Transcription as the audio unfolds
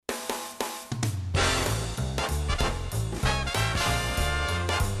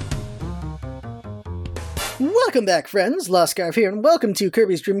Welcome back, friends. Lost Scarf here, and welcome to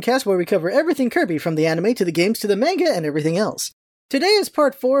Kirby's Dreamcast, where we cover everything Kirby, from the anime to the games to the manga and everything else. Today is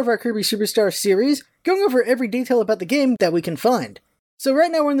part 4 of our Kirby Superstar series, going over every detail about the game that we can find. So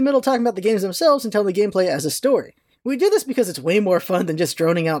right now we're in the middle talking about the games themselves and telling the gameplay as a story. We do this because it's way more fun than just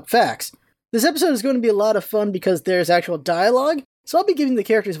droning out facts. This episode is going to be a lot of fun because there's actual dialogue, so I'll be giving the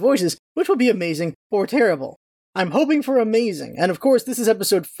characters voices, which will be amazing or terrible. I'm hoping for amazing, and of course this is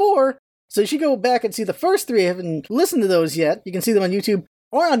episode 4, so you should go back and see the first 3. I haven't listened to those yet. You can see them on YouTube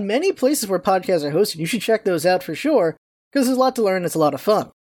or on many places where podcasts are hosted. You should check those out for sure, because there's a lot to learn and it's a lot of fun.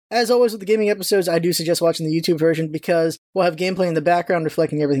 As always with the gaming episodes, I do suggest watching the YouTube version because we'll have gameplay in the background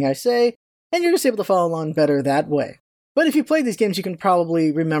reflecting everything I say, and you're just able to follow along better that way. But if you play these games, you can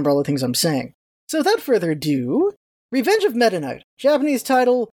probably remember all the things I'm saying. So without further ado, Revenge of Meta Knight, Japanese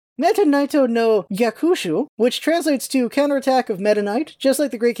title Meta Naito no Yakushu, which translates to Counterattack of Meta Knight, just like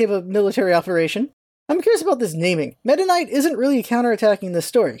the Great Cave of Military Operation. I'm curious about this naming. Meta Knight isn't really counterattacking this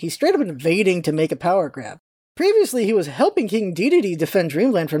story, he's straight up invading to make a power grab. Previously, he was helping King Dedede defend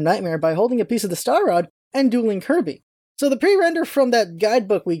Dreamland from Nightmare by holding a piece of the Star Rod and dueling Kirby. So the pre-render from that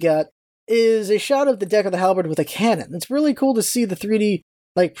guidebook we got is a shot of the deck of the halberd with a cannon. It's really cool to see the 3D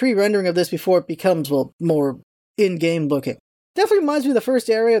pre-rendering of this before it becomes, more in-game looking. Definitely reminds me of the first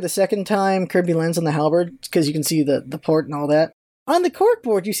area the second time Kirby lands on the halberd, because you can see the port and all that. On the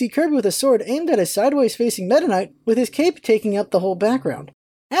corkboard, you see Kirby with a sword aimed at a sideways-facing Meta Knight, with his cape taking up the whole background.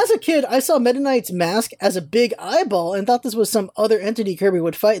 As a kid, I saw Meta Knight's mask as a big eyeball and thought this was some other entity Kirby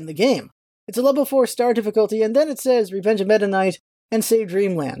would fight in the game. It's a level 4 star difficulty, and then it says Revenge of Meta Knight and Save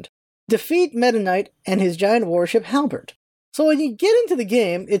Dreamland. Defeat Meta Knight and his giant warship Halberd. So when you get into the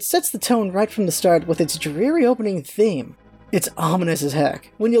game, it sets the tone right from the start with its dreary opening theme. It's ominous as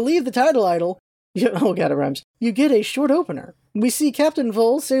heck. When you leave the title idle, you get a short opener. We see Captain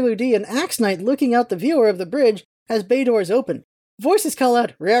Vol, Sailor D, and Axe Knight looking out the viewer of the bridge as bay doors open. Voices call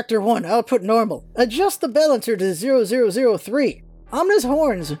out, Reactor 1, output normal. Adjust the balancer to 0003. Ominous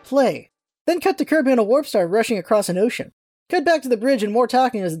horns play. Then cut to Kirby on a warp star rushing across an ocean. Cut back to the bridge and more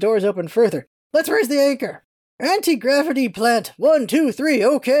talking as the doors open further. Let's raise the anchor. Anti-gravity plant, 1, 2, 3,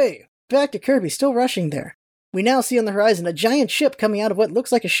 okay. Back to Kirby, still rushing there. We now see on the horizon a giant ship coming out of what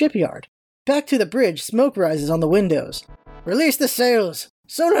looks like a shipyard. Back to the bridge, smoke rises on the windows. Release the sails!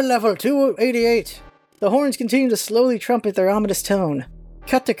 Solar level 288! The horns continue to slowly trumpet their ominous tone.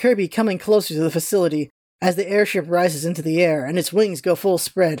 Cut to Kirby coming closer to the facility as the airship rises into the air and its wings go full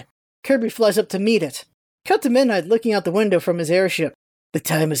spread. Kirby flies up to meet it. Cut to Midnight looking out the window from his airship. The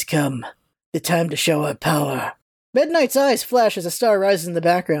time has come. The time to show our power. Midnight's eyes flash as a star rises in the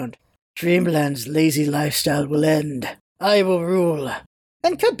background. Dreamland's lazy lifestyle will end. I will rule.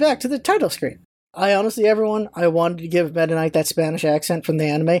 And cut back to the title screen. I wanted to give Meta Knight that Spanish accent from the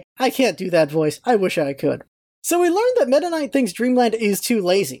anime. I can't do that voice. I wish I could. So we learned that Meta Knight thinks Dreamland is too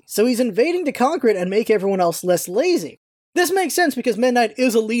lazy, so he's invading to conquer it and make everyone else less lazy. This makes sense because Meta Knight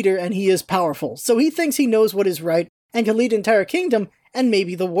is a leader and he is powerful, so he thinks he knows what is right and can lead an entire kingdom and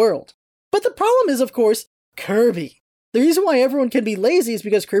maybe the world. But the problem is, of course, Kirby. The reason why everyone can be lazy is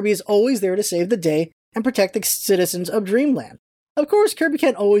because Kirby is always there to save the day and protect the citizens of Dreamland. Of course, Kirby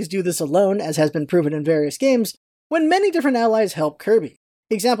can't always do this alone, as has been proven in various games, when many different allies help Kirby.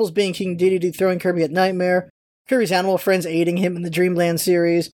 Examples being King Dedede throwing Kirby at Nightmare, Kirby's animal friends aiding him in the Dreamland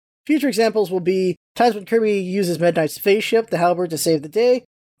series. Future examples will be times when Kirby uses Meta Knight's spaceship, the Halberd, to save the day,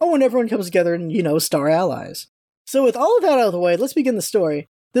 or when everyone comes together and, star allies. So with all of that out of the way, let's begin the story.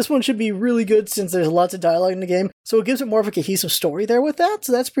 This one should be really good since there's lots of dialogue in the game, so it gives it more of a cohesive story there with that,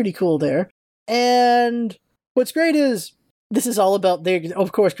 so that's pretty cool there. And what's great is, this is all about,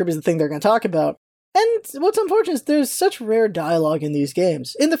 of course, Kirby's the thing they're going to talk about. And what's unfortunate is there's such rare dialogue in these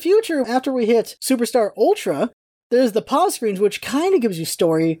games. In the future, after we hit Superstar Ultra, there's the pause screens, which kind of gives you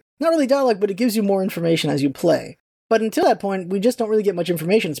story. Not really dialogue, but it gives you more information as you play. But until that point, we just don't really get much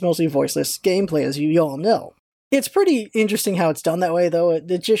information. It's mostly voiceless gameplay, as you all know. It's pretty interesting how it's done that way, though. It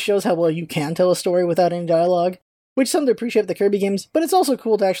just shows how well you can tell a story without any dialogue, which some to appreciate the Kirby games, but it's also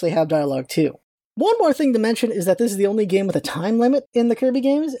cool to actually have dialogue too. One more thing to mention is that this is the only game with a time limit in the Kirby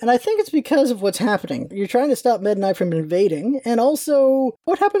games, and I think it's because of what's happening. You're trying to stop Meta Knight from invading, and also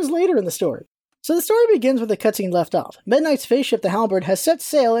what happens later in the story. So the story begins with the cutscene left off. Meta Knight's spaceship, the Halberd, has set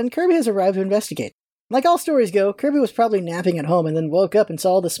sail, and Kirby has arrived to investigate. Like all stories go, Kirby was probably napping at home and then woke up and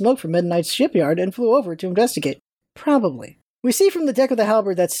saw all the smoke from Meta Knight's shipyard and flew over to investigate. Probably. We see from the deck of the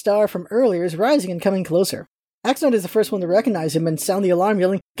Halberd that star from earlier is rising and coming closer. Axe Knight is the first one to recognize him and sound the alarm,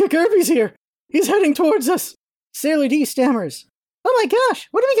 yelling, Kirby's here! He's heading towards us! Sailor D stammers, Oh my gosh,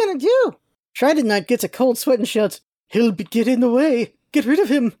 what are we gonna do? Trident Knight gets a cold sweat and shouts, He'll get in the way! Get rid of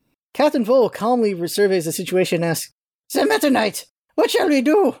him! Captain Vol calmly surveys the situation and asks, "The Meta Knight, what shall we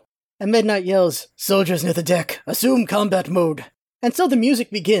do?" And Midnight yells, "Soldiers near the deck, assume combat mode." And so the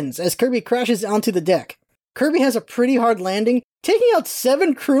music begins as Kirby crashes onto the deck. Kirby has a pretty hard landing, taking out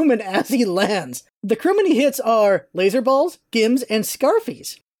 7 crewmen as he lands. The crewmen he hits are Laserballs, Gims, and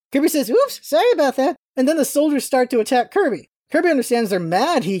Scarfies. Kirby says, "Oops, sorry about that." And then the soldiers start to attack Kirby. Kirby understands they're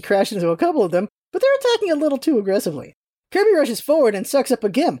mad he crashed into a couple of them, but they're attacking a little too aggressively. Kirby rushes forward and sucks up a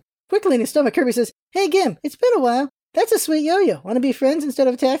Gim. Quickly in his stomach, Kirby says, "Hey Gim, it's been a while. That's a sweet yo-yo. Want to be friends instead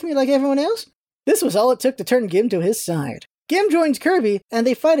of attacking me like everyone else?" This was all it took to turn Gim to his side. Gim joins Kirby, and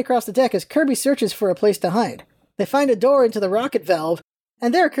they fight across the deck as Kirby searches for a place to hide. They find a door into the rocket valve,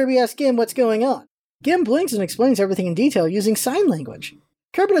 and there Kirby asks Gim what's going on. Gim blinks and explains everything in detail using sign language.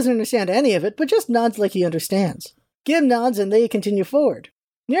 Kirby doesn't understand any of it, but just nods like he understands. Gim nods and they continue forward.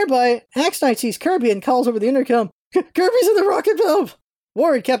 Nearby, Axe Knight sees Kirby and calls over the intercom, "Kirby's in the rocket valve!"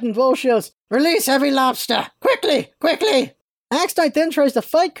 Worried, Captain Vol shouts, "Release Heavy Lobster! Quickly! Quickly!" Axe Knight then tries to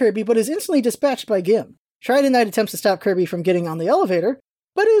fight Kirby, but is instantly dispatched by Gim. Trident Knight attempts to stop Kirby from getting on the elevator,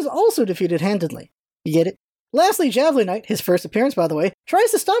 but is also defeated handedly. You get it? Lastly, Javelin Knight, his first appearance by the way,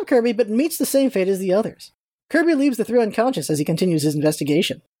 tries to stop Kirby but meets the same fate as the others. Kirby leaves the 3 unconscious as he continues his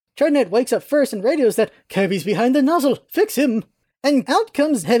investigation. Trident Knight wakes up first and radios that Kirby's behind the nozzle, fix him! And out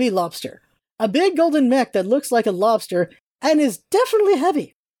comes Heavy Lobster. A big golden mech that looks like a lobster and is definitely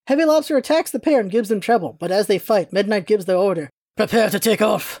heavy. Heavy Lobster attacks the pair and gives them trouble, but as they fight, Midnight gives the order, "Prepare to take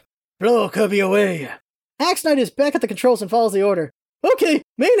off! Blow Kirby away!" Axe Knight is back at the controls and follows the order. "Okay,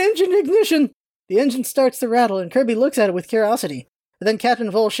 main engine ignition!" The engine starts to rattle and Kirby looks at it with curiosity. And then Captain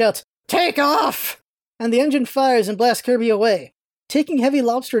Vol shouts, "Take off!" And the engine fires and blasts Kirby away, taking Heavy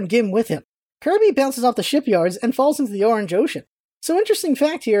Lobster and Gim with him. Kirby bounces off the shipyards and falls into the orange ocean. So interesting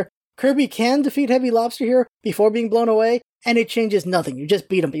fact here, Kirby can defeat Heavy Lobster here before being blown away, and it changes nothing. You just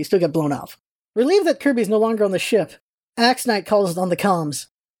beat him, but you still get blown off. Relieved that Kirby's no longer on the ship, Axe Knight calls on the comms,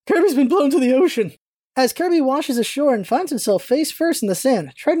 "Kirby's been blown to the ocean!" As Kirby washes ashore and finds himself face first in the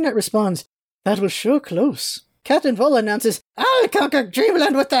sand, Trident Knight responds, "That was sure close." Captain Vola announces, "I'll conquer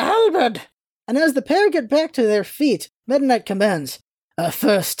Dreamland with the halberd!" And as the pair get back to their feet, Meta Knight commands, "Our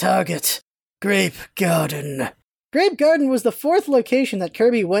first target, Grape Garden." Grape Garden was the 4th location that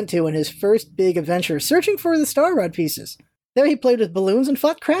Kirby went to in his first big adventure, searching for the Star Rod pieces. There he played with balloons and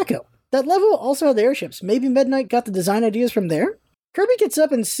fought Kracko. That level also had airships. Maybe Meta Knight got the design ideas from there? Kirby gets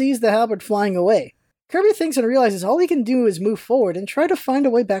up and sees the halberd flying away. Kirby thinks and realizes all he can do is move forward and try to find a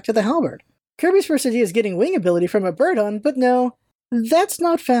way back to the halberd. Kirby's first idea is getting wing ability from a Birdon, but no, that's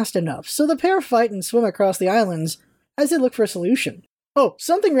not fast enough, so the pair fight and swim across the islands as they look for a solution. Oh,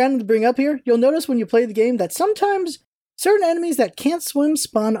 something random to bring up here, you'll notice when you play the game that sometimes certain enemies that can't swim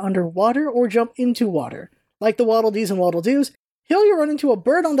spawn underwater or jump into water. Like the Waddle Dees and Waddle Doos, here you'll run into a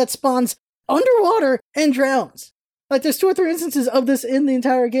Birdon that spawns underwater and drowns. Like there's 2 or 3 instances of this in the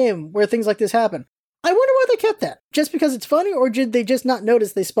entire game where things like this happen. I wonder why they kept that. Just because it's funny, or did they just not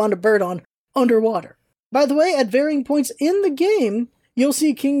notice they spawned a Birdon underwater? By the way, at varying points in the game, you'll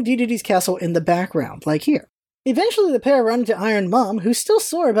see King Dedede's castle in the background, like here. Eventually the pair run into Iron Mom, who's still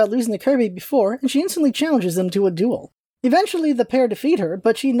sore about losing to Kirby before, and she instantly challenges them to a duel. Eventually the pair defeat her,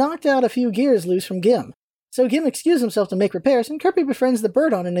 but she knocked out a few gears loose from Gim. So Gim excused himself to make repairs, and Kirby befriends the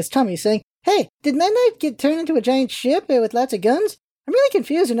Birdon in his tummy, saying, "Hey, did Midnight get turned into a giant ship with lots of guns? I'm really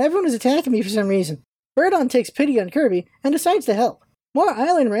confused and everyone is attacking me for some reason." Birdon takes pity on Kirby and decides to help. More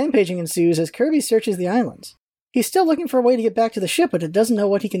island rampaging ensues as Kirby searches the islands. He's still looking for a way to get back to the ship, but it doesn't know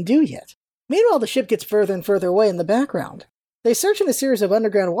what he can do yet. Meanwhile, the ship gets further and further away in the background. They search in a series of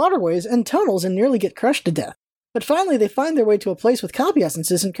underground waterways and tunnels and nearly get crushed to death. But finally, they find their way to a place with copy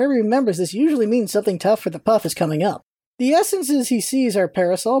essences, and Kirby remembers this usually means something tough for the Puff is coming up. The essences he sees are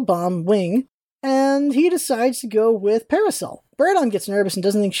Parasol, Bomb, Wing, and he decides to go with Parasol. Birdon gets nervous and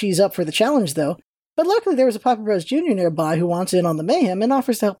doesn't think she's up for the challenge, though. But luckily there was a Papa Bros Jr. nearby who wants in on the mayhem and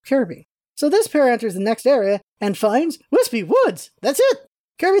offers to help Kirby. So this pair enters the next area and finds Wispy Woods! That's it!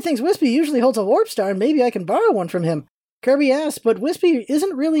 Kirby thinks Wispy usually holds a warp star and maybe I can borrow one from him. Kirby asks, but Wispy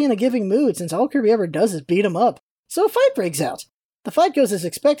isn't really in a giving mood since all Kirby ever does is beat him up. So a fight breaks out. The fight goes as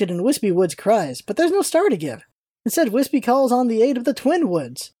expected and Wispy Woods cries, but there's no star to give. Instead, Wispy calls on the aid of the Twin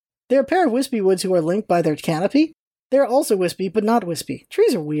Woods. There are a pair of Wispy Woods who are linked by their canopy. They're also wispy, but not wispy.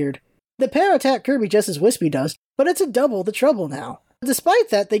 Trees are weird. The pair attack Kirby just as Wispy does, but it's a double the trouble now. Despite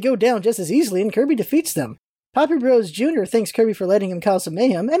that, they go down just as easily and Kirby defeats them. Poppy Bros Jr. thanks Kirby for letting him cause some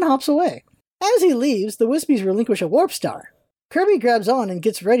mayhem and hops away. As he leaves, the Wispies relinquish a warp star. Kirby grabs on and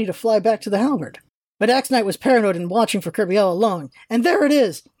gets ready to fly back to the halberd. But Axe Knight was paranoid and watching for Kirby all along, and there it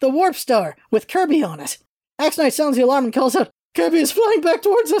is, the warp star, with Kirby on it. Axe Knight sounds the alarm and calls out, "Kirby is flying back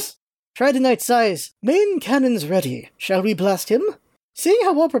towards us!" Trident Knight sighs, "Main cannon's ready. Shall we blast him?" Seeing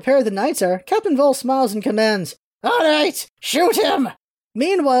how well prepared the knights are, Captain Vol smiles and commands, "All right, shoot him!"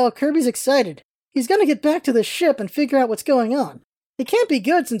 Meanwhile, Kirby's excited. He's gonna get back to the ship and figure out what's going on. It can't be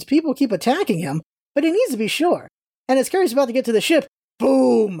good since people keep attacking him, but he needs to be sure. And as Kirby's about to get to the ship,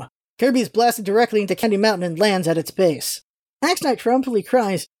 boom! Kirby's blasted directly into Candy Mountain and lands at its base. Axe Knight triumphantly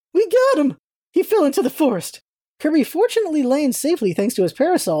cries, "We got him!" He fell into the forest. Kirby fortunately lands safely thanks to his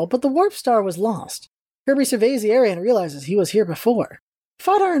parasol, but the warp star was lost. Kirby surveys the area and realizes he was here before.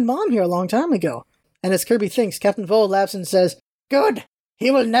 Fought Iron Mom here a long time ago. And as Kirby thinks, Captain Vol laughs and says, "Good!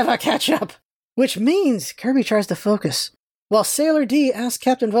 He will never catch up!" Which means Kirby tries to focus. While Sailor D asks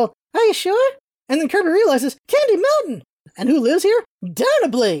Captain Vol, "Are you sure?" And then Kirby realizes, Candy Mountain! And who lives here?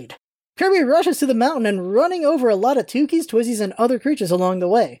 Dynablade! Kirby rushes to the mountain and running over a lot of Tukis, Twizzies, and other creatures along the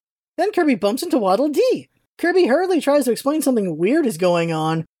way. Then Kirby bumps into Waddle Dee. Kirby hurriedly tries to explain something weird is going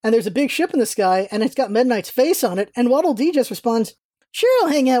on, and there's a big ship in the sky, and it's got Meta Knight's face on it, and Waddle Dee just responds, "Sure, I'll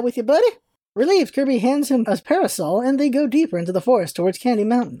hang out with you, buddy." Relieved, Kirby hands him a parasol, and they go deeper into the forest towards Candy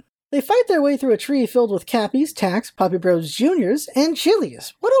Mountain. They fight their way through a tree filled with Cappies, Tacks, Poppy Bros Juniors, and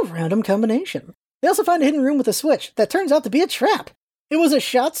Chilies. What a random combination. They also find a hidden room with a switch that turns out to be a trap. It was a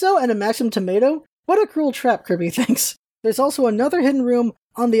Shatso and a Maxim Tomato? What a cruel trap, Kirby thinks. There's also another hidden room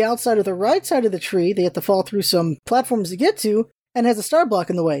on the outside of the right side of the tree they have to fall through some platforms to get to, and has a star block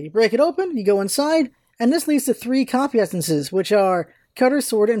in the way. You break it open, you go inside, and this leads to 3 copy essences, which are Cutter,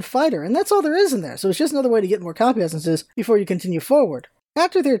 Sword, and Fighter, and that's all there is in there, so it's just another way to get more copy essences before you continue forward.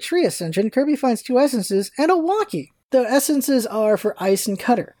 After their tree ascension, Kirby finds 2 essences and a walkie. The essences are for Ice and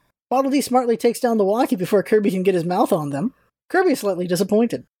Cutter. Waddle Dee smartly takes down the walkie before Kirby can get his mouth on them. Kirby is slightly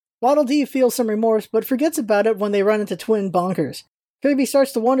disappointed. Waddle Dee feels some remorse, but forgets about it when they run into Twin Bonkers. Kirby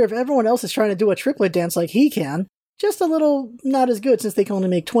starts to wonder if everyone else is trying to do a triplet dance like he can, just a little not as good since they can only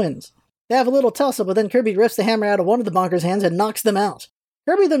make twins. They have a little tussle, but then Kirby rips the hammer out of one of the Bonkers' hands and knocks them out.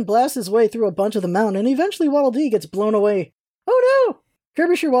 Kirby then blasts his way through a bunch of the mountain, and eventually Waddle Dee gets blown away. Oh no!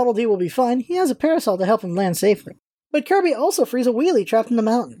 Kirby's sure Waddle Dee will be fine. He has a parasol to help him land safely. But Kirby also frees a wheelie trapped in the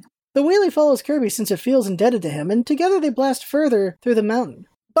mountain. The wheelie follows Kirby since it feels indebted to him, and together they blast further through the mountain.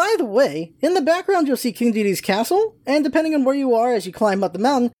 By the way, in the background you'll see King Dedede's castle, and depending on where you are as you climb up the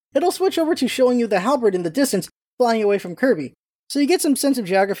mountain, it'll switch over to showing you the halberd in the distance flying away from Kirby. So you get some sense of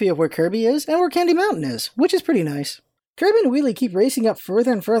geography of where Kirby is and where Candy Mountain is, which is pretty nice. Kirby and Wheelie keep racing up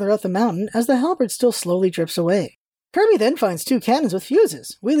further and further up the mountain as the halberd still slowly drifts away. Kirby then finds 2 cannons with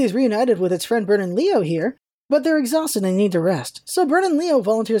fuses. Wheelie is reunited with its friend Bern and Leo here, but they're exhausted and need to rest, so Bern and Leo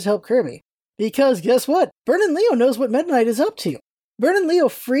volunteers to help Kirby. Because guess what? Bern and Leo knows what Meta Knight is up to. Bern and Leo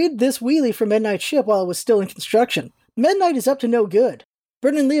freed this wheelie from Meta Knight's ship while it was still in construction. Meta Knight is up to no good.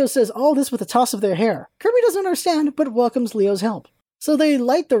 Bern and Leo says all this with a toss of their hair. Kirby doesn't understand, but welcomes Leo's help. So they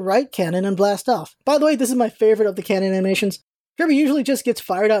light the right cannon and blast off. By the way, this is my favorite of the cannon animations. Kirby usually just gets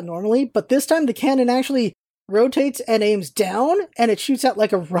fired out normally, but this time the cannon actually rotates and aims down, and it shoots out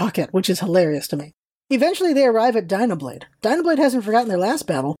like a rocket, which is hilarious to me. Eventually they arrive at Dynablade. Dynablade hasn't forgotten their last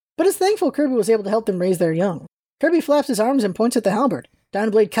battle, but is thankful Kirby was able to help them raise their young. Kirby flaps his arms and points at the halberd.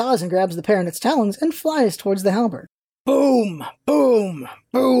 Dynablade caws and grabs the pair in its talons and flies towards the halberd. Boom! Boom!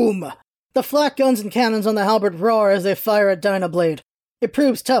 Boom! The flak guns and cannons on the halberd roar as they fire at Dynablade. It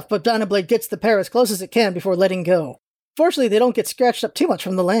proves tough, but Dynablade gets the pair as close as it can before letting go. Fortunately, they don't get scratched up too much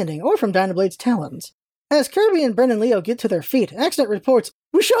from the landing, or from Dynablade's talons. As Kirby and Bern and Leo get to their feet, Axe Knight reports,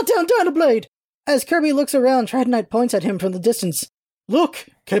 "We shot down Dynablade!" As Kirby looks around, Trident Knight points at him from the distance. "Look!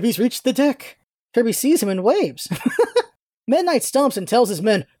 Kirby's reached the deck!" Kirby sees him and waves. Meta Knight stomps and tells his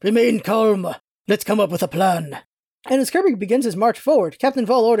men, "Remain calm. Let's come up with a plan." And as Kirby begins his march forward, Captain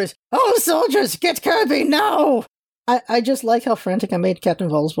Vol orders, "All soldiers, get Kirby now!" I just like how frantic I made Captain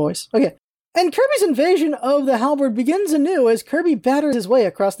Vol's voice. Okay. And Kirby's invasion of the halberd begins anew as Kirby batters his way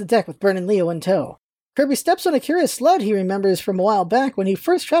across the deck with Bern and Leo in tow. Kirby steps on a curious sled he remembers from a while back when he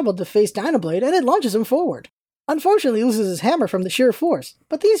first traveled to face Dynablade, and it launches him forward. Unfortunately, he loses his hammer from the sheer force,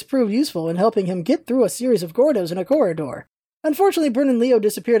 but these prove useful in helping him get through a series of Gordos in a corridor. Unfortunately, Bern and Leo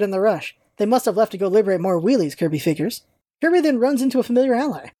disappeared in the rush. They must have left to go liberate more wheelies, Kirby figures. Kirby then runs into a familiar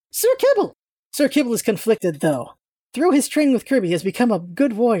ally, Sir Kibble! Sir Kibble is conflicted, though. Through his training with Kirby, he has become a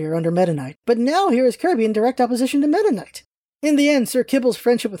good warrior under Meta Knight, but now here is Kirby in direct opposition to Meta Knight. In the end, Sir Kibble's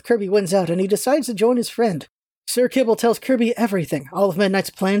friendship with Kirby wins out, and he decides to join his friend. Sir Kibble tells Kirby everything, all of Meta Knight's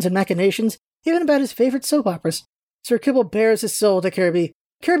plans and machinations, even about his favorite soap operas. Sir Kibble bares his soul to Kirby.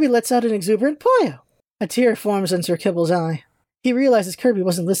 Kirby lets out an exuberant "Poyo!" A tear forms in Sir Kibble's eye. He realizes Kirby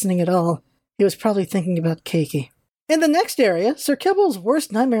wasn't listening at all. He was probably thinking about Keiki. In the next area, Sir Kibble's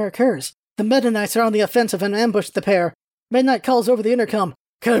worst nightmare occurs. The Meta Knights are on the offensive and ambush the pair. Meta Knight calls over the intercom,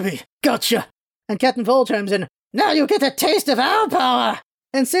 Kirby, gotcha! And Captain Vol chimes in, now you get a taste of our power!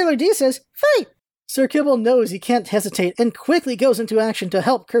 And Sailor D says, fight! Sir Kibble knows he can't hesitate and quickly goes into action to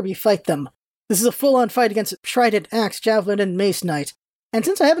help Kirby fight them. This is a full-on fight against Trident, Axe, Javelin, and Mace Knight. And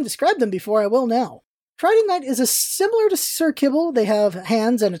since I haven't described them before, I will now. Trident Knight is similar to Sir Kibble. They have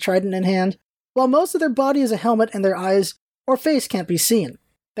hands and a trident in hand, while most of their body is a helmet and their eyes or face can't be seen.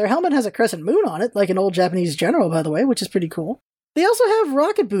 Their helmet has a crescent moon on it, like an old Japanese general, by the way, which is pretty cool. They also have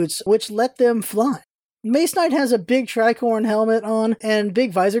rocket boots, which let them fly. Mace Knight has a big tricorn helmet on and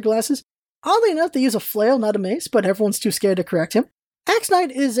big visor glasses. Oddly enough, they use a flail, not a mace, but everyone's too scared to correct him. Axe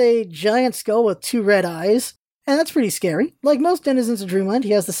Knight is a giant skull with 2 red eyes, and that's pretty scary. Like most denizens of Dreamland,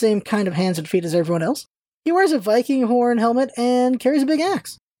 he has the same kind of hands and feet as everyone else. He wears a Viking horn helmet and carries a big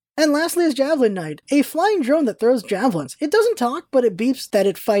axe. And lastly is Javelin Knight, a flying drone that throws javelins. It doesn't talk, but it beeps that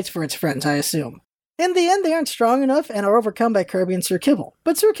it fights for its friends, I assume. In the end, they aren't strong enough and are overcome by Kirby and Sir Kibble.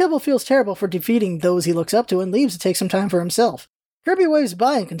 But Sir Kibble feels terrible for defeating those he looks up to and leaves to take some time for himself. Kirby waves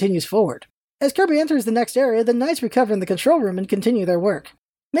by and continues forward. As Kirby enters the next area, the Knights recover in the control room and continue their work.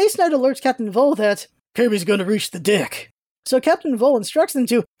 Mace Knight alerts Captain Vol that Kirby's gonna reach the deck. So Captain Vol instructs them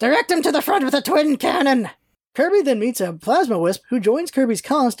to direct him to the front with a twin cannon! Kirby then meets a Plasma Wisp who joins Kirby's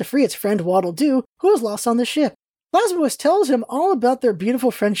cause to free its friend Waddle Doo, who is lost on the ship. Plasma Wisp tells him all about their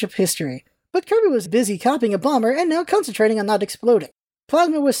beautiful friendship history, but Kirby was busy copying a bomber and now concentrating on not exploding.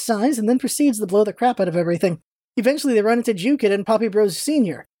 Plasma Wisp sighs and then proceeds to blow the crap out of everything. Eventually they run into Jukid and Poppy Bros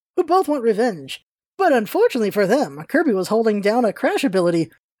Sr., who both want revenge. But unfortunately for them, Kirby was holding down a crash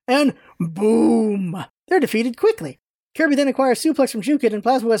ability, and boom! They're defeated quickly. Kirby then acquires Suplex from Jukid, and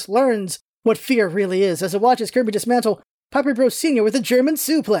Plasma Wisp learns what fear really is as it watches Kirby dismantle Poppy Bros Sr. with a German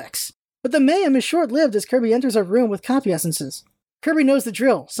suplex. But the mayhem is short-lived as Kirby enters a room with copy essences. Kirby knows the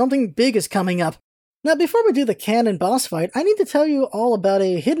drill. Something big is coming up. Now, before we do the canon boss fight, I need to tell you all about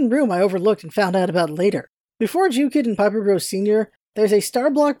a hidden room I overlooked and found out about later. Before Jukid and Poppy Bros Sr., there's a Star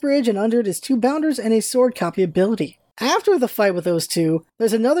Block Bridge, and under it is 2 bounders and a sword copy ability. After the fight with those 2,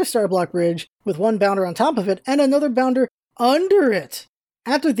 there's another Star Block Bridge with 1 bounder on top of it and another bounder under it.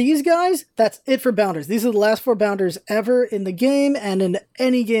 After these guys, that's it for bounders. These are the last 4 bounders ever in the game and in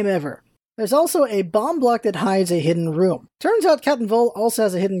any game ever. There's also a bomb block that hides a hidden room. Turns out Captain Vol also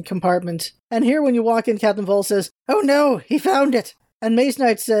has a hidden compartment, and here when you walk in, Captain Vol says, "Oh no, he found it!" And Mace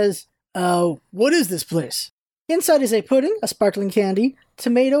Knight says, what is this place? Inside is a pudding, a sparkling candy,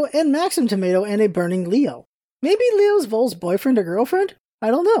 tomato, and Maxim tomato, and a burning Leo. Maybe Leo's Vol's boyfriend or girlfriend?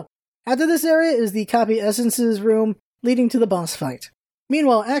 I don't know. After this area is the copy essences room, leading to the boss fight.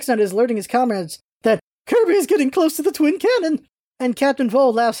 Meanwhile, Axe Knight is alerting his comrades that Kirby is getting close to the twin cannon, and Captain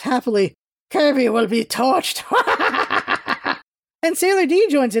Vol laughs happily, "Kirby will be torched!" And Sailor D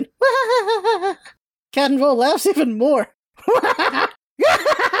joins in, Captain Vol laughs even more.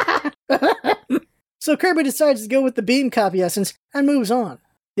 So Kirby decides to go with the beam copy essence and moves on.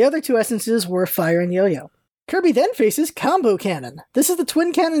 The other 2 essences were Fire and Yo-Yo. Kirby then faces Combo Cannon. This is the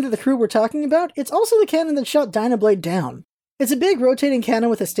twin cannon that the crew were talking about. It's also the cannon that shot Dynablade down. It's a big rotating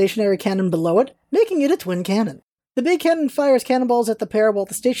cannon with a stationary cannon below it, making it a twin cannon. The big cannon fires cannonballs at the pair while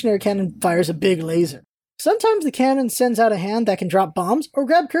the stationary cannon fires a big laser. Sometimes the cannon sends out a hand that can drop bombs or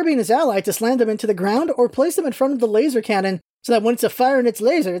grab Kirby and his ally to slam them into the ground or place them in front of the laser cannon so that when it's firing its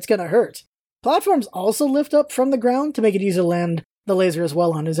laser, it's gonna hurt. Platforms also lift up from the ground to make it easier to land the laser as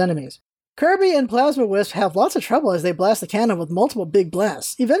well on his enemies. Kirby and Plasma Wisp have lots of trouble as they blast the cannon with multiple big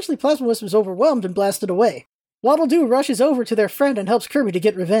blasts. Eventually, Plasma Wisp is overwhelmed and blasted away. Waddle Doo rushes over to their friend and helps Kirby to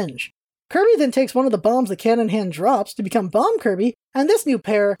get revenge. Kirby then takes one of the bombs the cannon hand drops to become Bomb Kirby, and this new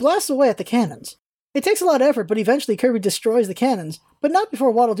pair blasts away at the cannons. It takes a lot of effort, but eventually Kirby destroys the cannons, but not before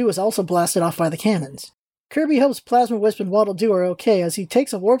Waddle Doo is also blasted off by the cannons. Kirby hopes Plasma Wisp and Waddle Doo are okay as he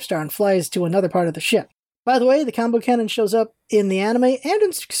takes a Warp Star and flies to another part of the ship. By the way, the combo cannon shows up in the anime and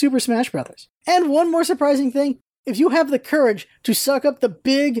in Super Smash Bros. And one more surprising thing, if you have the courage to suck up the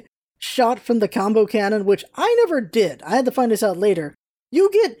big shot from the combo cannon, which I never did, I had to find this out later,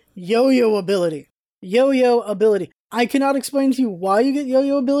 you get Yo-Yo ability. Yo-Yo ability. I cannot explain to you why you get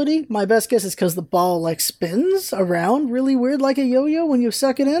Yo-Yo ability. My best guess is because the ball, spins around really weird like a yo-yo when you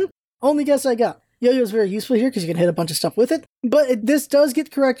suck it in. Only guess I got. Yo-Yo is very useful here because you can hit a bunch of stuff with it. But this does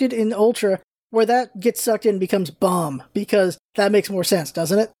get corrected in Ultra, where that gets sucked in and becomes Bomb, because that makes more sense,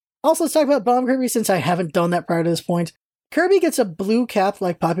 doesn't it? Also, let's talk about Bomb Kirby since I haven't done that prior to this point. Kirby gets a blue cap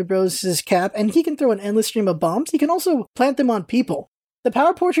like Poppy Bros' cap, and he can throw an endless stream of bombs. He can also plant them on people. The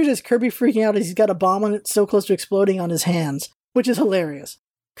power portrait is Kirby freaking out as he's got a bomb on it so close to exploding on his hands, which is hilarious.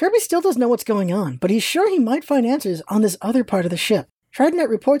 Kirby still doesn't know what's going on, but he's sure he might find answers on this other part of the ship. Trident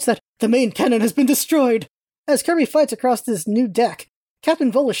reports that the main cannon has been destroyed. As Kirby fights across this new deck,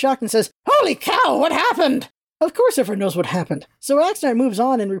 Captain Vol is shocked and says, "Holy cow, what happened?" Of course everyone knows what happened, so Axnite moves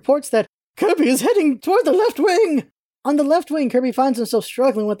on and reports that Kirby is heading toward the left wing! On the left wing, Kirby finds himself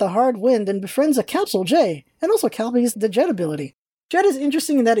struggling with the hard wind and befriends a Capsule J, and also copies the Jet ability. Jet is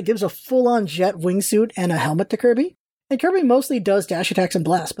interesting in that it gives a full-on Jet wingsuit and a helmet to Kirby, and Kirby mostly does dash attacks and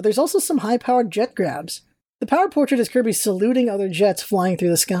blasts, but there's also some high-powered Jet grabs. The power portrait is Kirby saluting other Jets flying through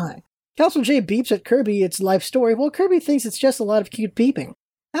the sky. Capsule J beeps at Kirby its life story, while Kirby thinks it's just a lot of cute beeping.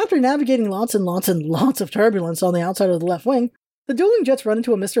 After navigating lots and lots of turbulence on the outside of the left wing, the dueling Jets run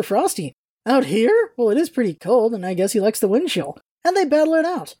into a Mr. Frosty. Out here? Well, it is pretty cold, and I guess he likes the wind chill. And they battle it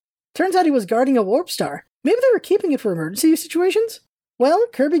out. Turns out he was guarding a warp star. Maybe they were keeping it for emergency situations? Well,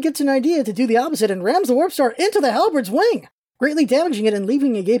 Kirby gets an idea to do the opposite and rams the warp star into the Halberd's wing, greatly damaging it and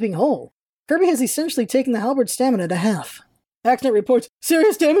leaving a gaping hole. Kirby has essentially taken the Halberd's stamina to half. Axnite reports,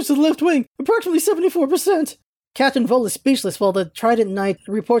 "Serious damage to the left wing, approximately 74%. Captain Vol is speechless while the Trident Knight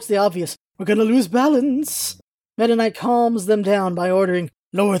reports the obvious, "We're gonna lose balance." Meta Knight calms them down by ordering,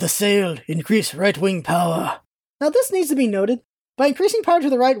 "Lower the sail, increase right wing power." Now this needs to be noted. By increasing power to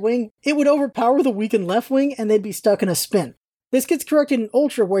the right wing, it would overpower the weakened left wing and they'd be stuck in a spin. This gets corrected in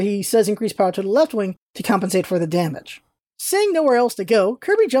Ultra where he says increase power to the left wing to compensate for the damage. Seeing nowhere else to go,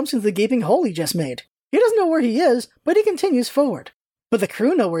 Kirby jumps into the gaping hole he just made. He doesn't know where he is, but he continues forward. But the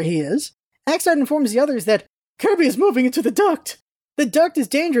crew know where he is. Axnite informs the others that Kirby is moving into the duct. The duct is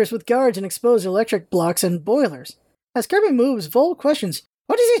dangerous with guards and exposed electric blocks and boilers. As Kirby moves, Vol questions,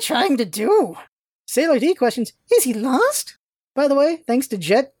 "What is he trying to do?" Sailor D questions, "Is he lost?" By the way, thanks to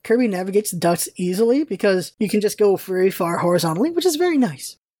Jet, Kirby navigates the ducts easily because you can just go very far horizontally, which is very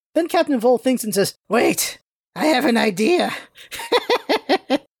nice. Then Captain Vol thinks and says, "Wait, I have an idea."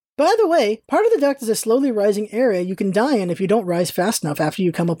 By the way, part of the duct is a slowly rising area you can die in if you don't rise fast enough after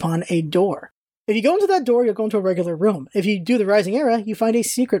you come upon a door. If you go into that door, you'll go into a regular room. If you do the rising area, you find a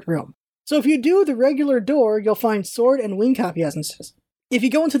secret room. So if you do the regular door, you'll find sword and wing copy essences. If you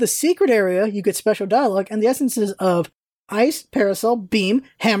go into the secret area, you get special dialogue and the essences of ice, parasol, beam,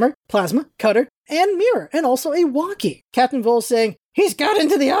 hammer, plasma, cutter, and mirror, and also a walkie. Captain Vol saying, "He's got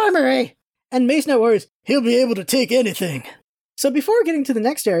into the armory!" And Mace Knight worries, "He'll be able to take anything." So before getting to the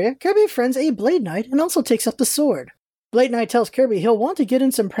next area, Kirby befriends a Blade Knight and also takes up the sword. Blade Knight tells Kirby he'll want to get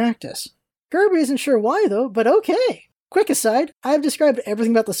in some practice. Kirby isn't sure why though, but okay. Quick aside, I've described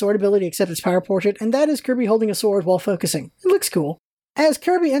everything about the sword ability except its power portrait, and that is Kirby holding a sword while focusing. It looks cool. As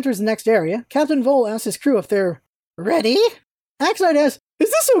Kirby enters the next area, Captain Vol asks his crew if they're ready. Axnite asks, "Is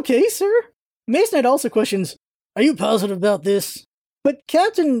this okay, sir?" Mace Knight also questions, "Are you positive about this?" But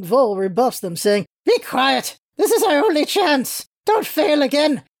Captain Vol rebuffs them, saying, "Be quiet! This is our only chance! Don't fail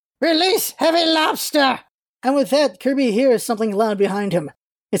again! Release Heavy Lobster!" And with that, Kirby hears something loud behind him.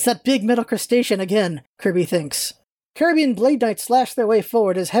 It's that big metal crustacean again, Kirby thinks. Kirby and Blade Knight slash their way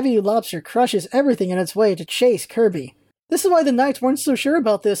forward as Heavy Lobster crushes everything in its way to chase Kirby. This is why the Knights weren't so sure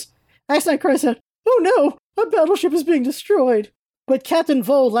about this. Axnite cries out, "Oh no! A battleship is being destroyed!" But Captain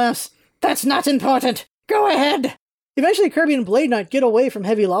Vol laughs, "That's not important! Go ahead!" Eventually Kirby and Blade Knight get away from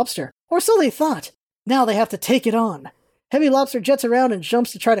Heavy Lobster, or so they thought. Now they have to take it on. Heavy Lobster jets around and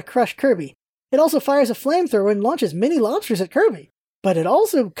jumps to try to crush Kirby. It also fires a flamethrower and launches mini lobsters at Kirby. But it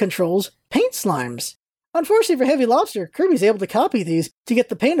also controls paint slimes. Unfortunately for Heavy Lobster, Kirby's able to copy these to get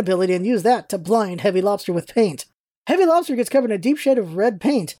the paint ability and use that to blind Heavy Lobster with paint. Heavy Lobster gets covered in a deep shade of red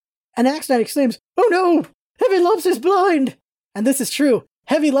paint, and Axnite exclaims, "Oh no! Heavy Lobster's blind!" And this is true.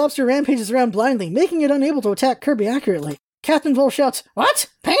 Heavy Lobster rampages around blindly, making it unable to attack Kirby accurately. Captain Vol shouts, "What?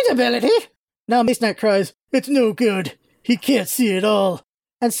 Paint ability?" Now Mace Knight cries, "It's no good. He can't see it all."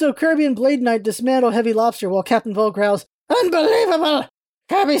 And so Kirby and Blade Knight dismantle Heavy Lobster while Captain Vol growls, "Unbelievable!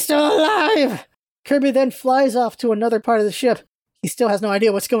 Kirby's still alive!" Kirby then flies off to another part of the ship. He still has no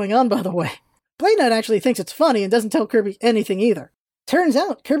idea what's going on, by the way. Blade Knight actually thinks it's funny and doesn't tell Kirby anything either. Turns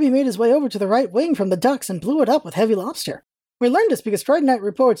out, Kirby made his way over to the right wing from the ducts and blew it up with Heavy Lobster. We learned this because Trident Knight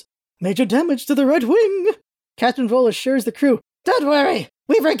reports, "Major damage to the right wing!" Captain Vol assures the crew, "Don't worry,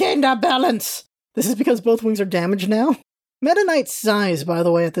 we've regained our balance!" This is because both wings are damaged now. Meta Knight sighs, by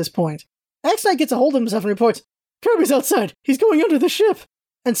the way, at this point. Axnite gets a hold of himself and reports, "Kirby's outside! He's going under the ship!"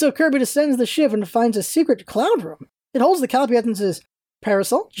 And so Kirby descends the ship and finds a secret cloud room. It holds the copy essences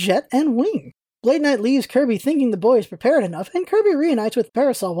Parasol, Jet, and Wing. Blade Knight leaves Kirby thinking the boy is prepared enough, and Kirby reunites with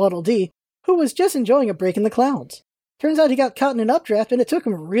Parasol Waddle Dee, who was just enjoying a break in the clouds. Turns out he got caught in an updraft and it took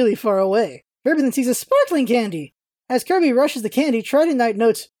him really far away. Kirby then sees a sparkling candy. As Kirby rushes the candy, Trident Knight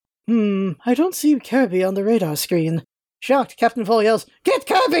notes, I don't see Kirby on the radar screen." Shocked, Captain Vol yells, "Get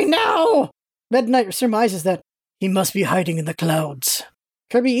Kirby now!" Meta Knight surmises that he must be hiding in the clouds.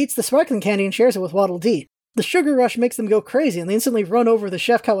 Kirby eats the sparkling candy and shares it with Waddle Dee. The sugar rush makes them go crazy, and they instantly run over the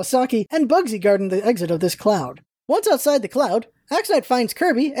Chef Kawasaki and Bugsy guarding the exit of this cloud. Once outside the cloud, Axonite finds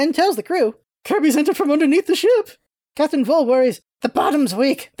Kirby and tells the crew, "Kirby's entered from underneath the ship." Captain Vol worries, "The bottom's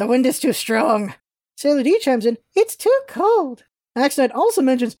weak, the wind is too strong." Sailor D chimes in, "It's too cold." Axonite also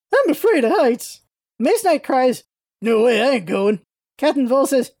mentions, "I'm afraid of heights." Mace Knight cries, "No way, I ain't going." Captain Vol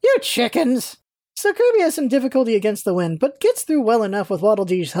says, "You chickens." So Kirby has some difficulty against the wind, but gets through well enough with Waddle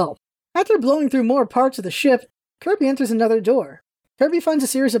Dee's help. After blowing through more parts of the ship, Kirby enters another door. Kirby finds a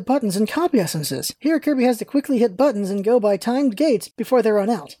series of buttons and copy essences. Here, Kirby has to quickly hit buttons and go by timed gates before they run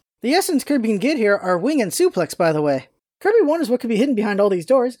out. The essence Kirby can get here are Wing and Suplex, by the way. Kirby wonders what could be hidden behind all these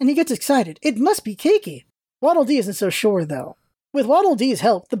doors, and he gets excited. It must be Keiki. Waddle Dee isn't so sure, though. With Waddle Dee's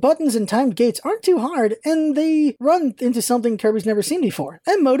help, the buttons and timed gates aren't too hard, and they run into something Kirby's never seen before,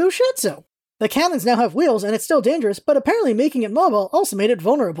 a Moto Shatsu. The cannons now have wheels, and it's still dangerous, but apparently making it mobile also made it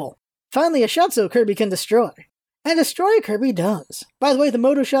vulnerable. Finally, a Shatsu Kirby can destroy. And destroy Kirby does. By the way, the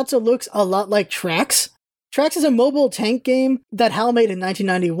Moto Shatsu looks a lot like Trax. Trax is a mobile tank game that HAL made in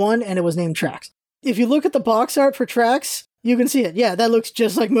 1991, and it was named Trax. If you look at the box art for Trax, you can see it. Yeah, that looks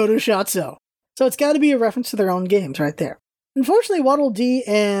just like Moto Shatsu. So it's got to be a reference to their own games right there. Unfortunately, Waddle Dee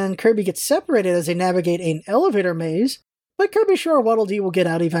and Kirby get separated as they navigate an elevator maze, but Kirby's sure Waddle Dee will get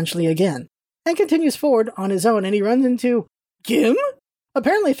out eventually again, and continues forward on his own, and he runs into Gim?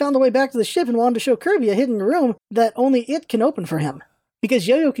 Apparently found the way back to the ship and wanted to show Kirby a hidden room that only it can open for him, because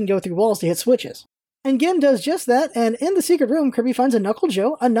Yo-Yo can go through walls to hit switches. And Gim does just that, and in the secret room, Kirby finds a Knuckle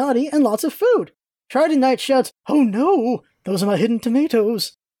Joe, a Naughty, and lots of food. Trident Knight shouts, "Oh no! Those are my hidden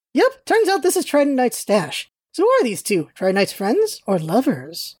tomatoes!" Yep, turns out this is Trident Knight's stash. So who are these two? Trident Knight's friends or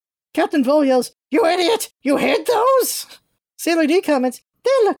lovers? Captain Vol yells, "You idiot! You hid those?" Sailor D comments,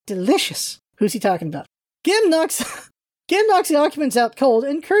 "They look delicious." Who's he talking about? Gim knocks the occupants out cold,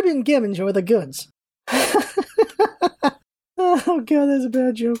 and Kirby and Gim enjoy the goods. Oh god, that's a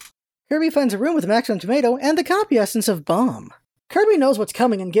bad joke. Kirby finds a room with a maximum tomato and the copy essence of Bomb. Kirby knows what's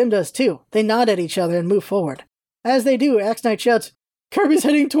coming, and Gim does too. They nod at each other and move forward. As they do, Axe Knight shouts, "Kirby's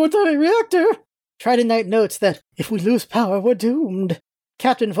heading toward the reactor!" Trident Knight notes that, "If we lose power, we're doomed."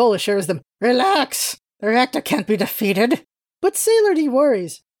 Captain Vol assures them, "Relax! The reactor can't be defeated." But Sailor D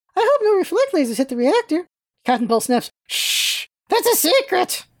worries. "I hope no reflect lasers hit the reactor." Captain Vol snaps, "Shh! That's a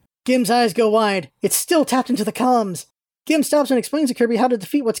secret!" Gim's eyes go wide. It's still tapped into the comms. Gim stops and explains to Kirby how to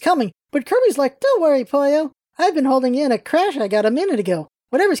defeat what's coming, but Kirby's like, "Don't worry, Poyo. I've been holding in a crash I got a minute ago.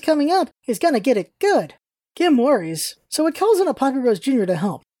 Whatever's coming up is gonna get it good." Gim worries, so it calls in a Poppy Rose Jr. to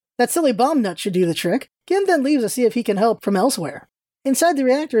help. That silly bomb nut should do the trick. Gim then leaves to see if he can help from elsewhere. Inside the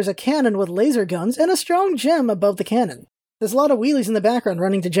reactor is a cannon with laser guns and a strong gem above the cannon. There's a lot of wheelies in the background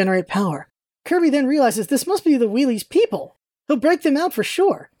running to generate power. Kirby then realizes this must be the wheelies' people. He'll break them out for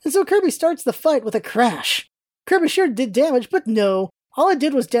sure, and so Kirby starts the fight with a crash. Kirby sure did damage, but no. All it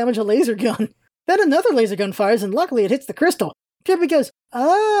did was damage a laser gun. Then another laser gun fires, and luckily it hits the crystal. Kirby goes,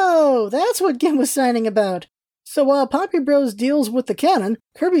 "Oh, that's what Gim was signing about." So while Poppy Bros deals with the cannon,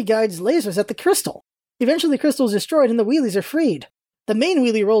 Kirby guides lasers at the crystal. Eventually the crystal is destroyed and the wheelies are freed. The main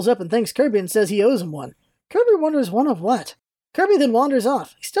wheelie rolls up and thanks Kirby and says he owes him one. Kirby wonders one of what. Kirby then wanders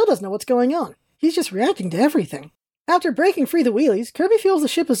off. He still doesn't know what's going on. He's just reacting to everything. After breaking free the wheelies, Kirby feels the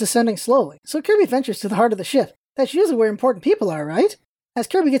ship is descending slowly, so Kirby ventures to the heart of the ship. That's usually where important people are, right? As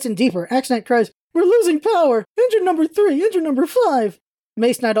Kirby gets in deeper, Axe Knight cries, "We're losing power! Engine number 3, engine number 5!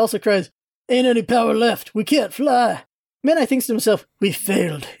 Mace Knight also cries, "Ain't any power left, we can't fly." Mid Knight thinks to himself, "We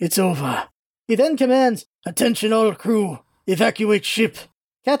failed, it's over." He then commands, "Attention all crew, evacuate ship."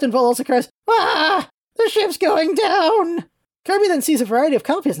 Captain Vol also cries, "Ah! The ship's going down!" Kirby then sees a variety of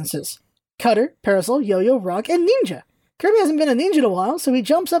copy essences. Cutter, Parasol, Yo-Yo, Rock, and Ninja. Kirby hasn't been a ninja in a while, so he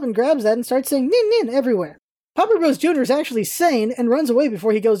jumps up and grabs that and starts saying "Nin Nin" everywhere. Poppy Rose Jr. is actually sane and runs away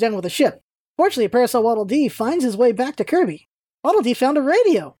before he goes down with the ship. Fortunately, Parasol Waddle Dee finds his way back to Kirby. Waddle Dee found a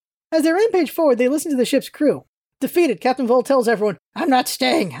radio. As they rampage forward, they listen to the ship's crew. Defeated, Captain Vol tells everyone, "I'm not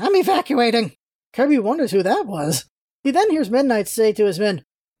staying, I'm evacuating." Kirby wonders who that was. He then hears Mid Knight say to his men,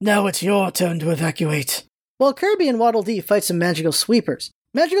 "Now it's your turn to evacuate." While Kirby and Waddle Dee fight some magical sweepers.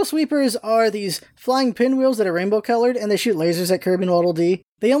 Magical sweepers are these flying pinwheels that are rainbow-colored, and they shoot lasers at Kirby and Waddle Dee.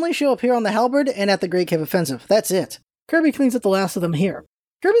 They only show up here on the Halberd and at the Great Cave Offensive. That's it. Kirby cleans up the last of them here.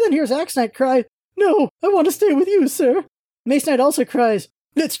 Kirby then hears Axe Knight cry, "No, I want to stay with you, sir." Mace Knight also cries,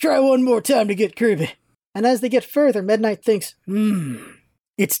 "Let's try one more time to get Kirby." And as they get further, Mid Knight thinks,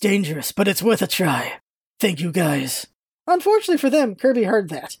 it's dangerous, but it's worth a try. Thank you, guys." Unfortunately for them, Kirby heard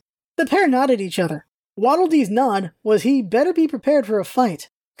that. The pair nodded at each other. Waddle Dee's nod was he better be prepared for a fight.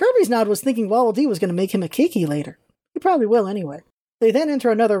 Kirby's nod was thinking Waddle Dee was going to make him a Keiki later. He probably will anyway. They then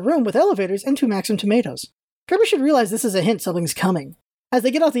enter another room with elevators and 2 Maxim tomatoes. Kirby should realize this is a hint something's coming. As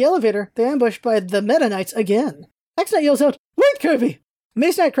they get off the elevator, they're ambushed by the Meta Knights again. X-Knight yells out, "Wait, Kirby!"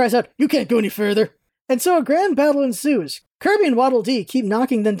 Mace Knight cries out, "You can't go any further!" And so a grand battle ensues. Kirby and Waddle Dee keep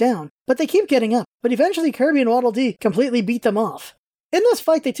knocking them down, but they keep getting up. But eventually Kirby and Waddle Dee completely beat them off. In this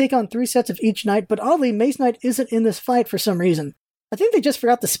fight, they take on 3 sets of each knight, but oddly, Mace Knight isn't in this fight for some reason. I think they just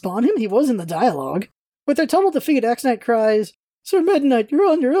forgot to spawn him. He was in the dialogue. With their total defeat, X-Knight cries, "Sir Meta Knight, you're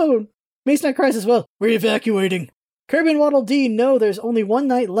on your own." Mace Knight cries as well, "We're evacuating." Kirby and Waddle Dee know there's only one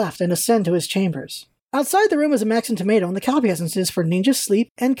knight left and ascend to his chambers. Outside the room is a Maxim Tomato and the copy essences for Ninja, Sleep,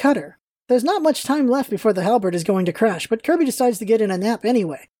 and Cutter. There's not much time left before the halberd is going to crash, but Kirby decides to get in a nap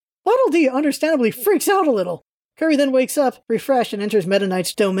anyway. Waddle Dee understandably freaks out a little. Kirby then wakes up, refreshed, and enters Meta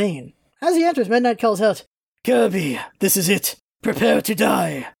Knight's domain. As he enters, Meta Knight calls out, "Kirby, this is it. Prepare to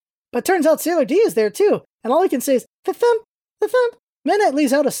die." But turns out Sailor D is there too, and all he can say is, "The thump, the thump." Meta Knight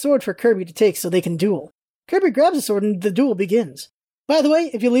lays out a sword for Kirby to take so they can duel. Kirby grabs the sword and the duel begins. By the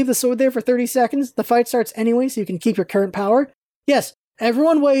way, if you leave the sword there for 30 seconds, the fight starts anyway so you can keep your current power. Yes,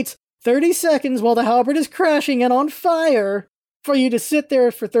 everyone waits 30 seconds while the halberd is crashing and on fire for you to sit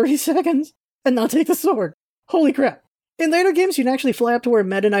there for 30 seconds and not take the sword. Holy crap. In later games, you can actually fly up to where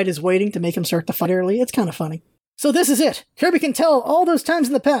Meta Knight is waiting to make him start the fight early. It's kind of funny. So this is it. Kirby can tell all those times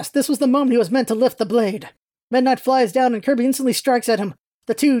in the past this was the moment he was meant to lift the blade. Meta Knight flies down and Kirby instantly strikes at him.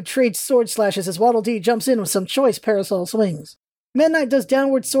 The two trade sword slashes as Waddle Dee jumps in with some choice parasol swings. Meta Knight does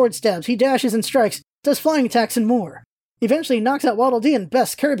downward sword stabs, he dashes and strikes, does flying attacks and more. Eventually knocks out Waddle Dee and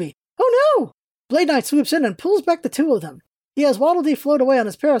bests Kirby. Oh no! Blade Knight swoops in and pulls back the two of them. He has Waddle Dee float away on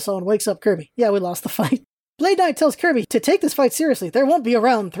his parasol and wakes up Kirby. Yeah, we lost the fight. Blade Knight tells Kirby to take this fight seriously, there won't be a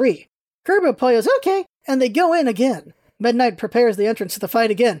round 3. Kirby replies, "Okay," and they go in again. Meta Knight prepares the entrance to the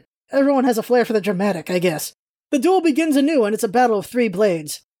fight again. Everyone has a flair for the dramatic, I guess. The duel begins anew and it's a battle of 3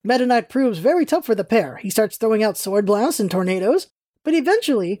 blades. Meta Knight proves very tough for the pair. He starts throwing out sword blasts and tornadoes, but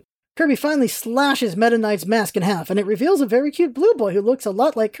eventually, Kirby finally slashes Meta Knight's mask in half, and it reveals a very cute blue boy who looks a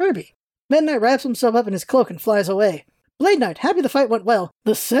lot like Kirby. Meta Knight wraps himself up in his cloak and flies away. Blade Knight, happy the fight went well,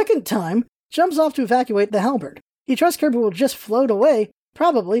 the second time, jumps off to evacuate the halberd. He trusts Kirby will just float away,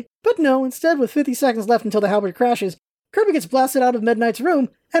 probably, but no, instead with 50 seconds left until the halberd crashes, Kirby gets blasted out of Meta Knight's room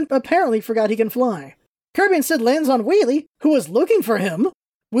and apparently forgot he can fly. Kirby instead lands on Wheelie, who was looking for him.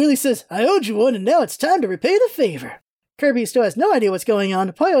 Wheelie says, "I owed you one and now it's time to repay the favor." Kirby still has no idea what's going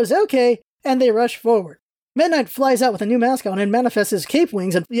on, Poyo's okay, and they rush forward. Meta Knight flies out with a new mask on and manifests his cape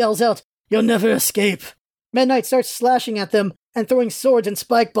wings and yells out, "You'll never escape." Meta Knight starts slashing at them and throwing swords and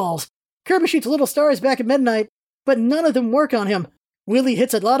spike balls. Kirby shoots little stars back at Meta Knight, but none of them work on him. Wheelie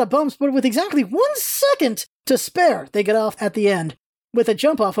hits a lot of bumps, but with exactly 1 second to spare, they get off at the end, with a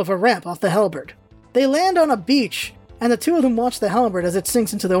jump off of a ramp off the halberd. They land on a beach, and the two of them watch the halberd as it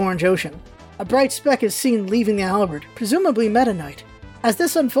sinks into the orange ocean. A bright speck is seen leaving the halberd, presumably Meta Knight. As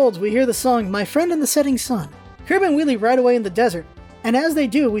this unfolds, we hear the song "My Friend in the Setting Sun." Kirby and Wheelie ride away in the desert, and as they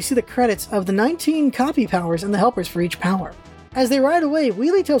do, we see the credits of the 19 copy powers and the helpers for each power. As they ride away,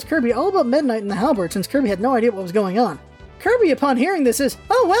 Wheelie tells Kirby all about Meta Knight and the halberd since Kirby had no idea what was going on. Kirby, upon hearing this, says,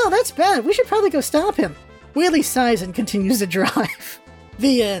 "Oh wow, that's bad, we should probably go stop him." Wheelie sighs and continues to drive.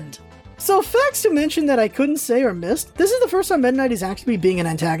 The end. So facts to mention that I couldn't say or missed, this is the first time Meta Knight is actually being an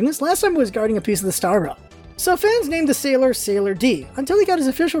antagonist. Last time he was guarding a piece of the Star Realm. So fans named the sailor Sailor D, until he got his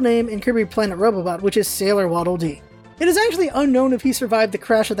official name in Kirby Planet Robobot, which is Sailor Waddle Dee. It is actually unknown if he survived the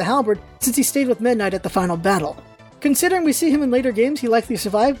crash of the halberd, since he stayed with Meta Knight at the final battle. Considering we see him in later games, he likely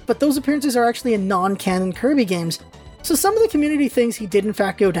survived, but those appearances are actually in non-canon Kirby games, so some of the community thinks he did in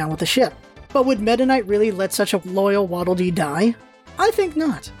fact go down with the ship. But would Meta Knight really let such a loyal Waddle Dee die? I think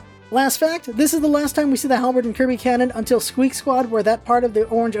not. Last fact, this is the last time we see the halberd in Kirby canon until Squeak Squad, where that part of the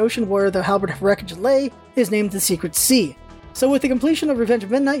Orange Ocean where the halberd wreckage lay is named the Secret Sea. So with the completion of Revenge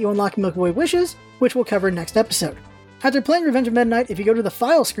of Midnight, you unlock Milky Way Wishes, which we'll cover next episode. After playing Revenge of Midnight, if you go to the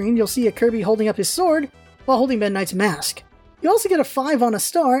file screen, you'll see a Kirby holding up his sword while holding Meta Knight's mask. You also get a 5 on a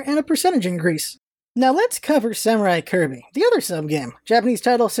star and a percentage increase. Now let's cover Samurai Kirby, the other sub-game. Japanese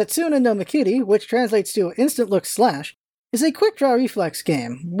title Setsuna no Mikiri, which translates to Instant Look Slash, is a quick draw reflex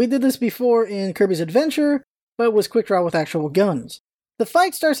game. We did this before in Kirby's Adventure, but it was quick draw with actual guns. The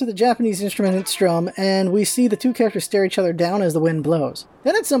fight starts with a Japanese instrumented strum, and we see the two characters stare each other down as the wind blows.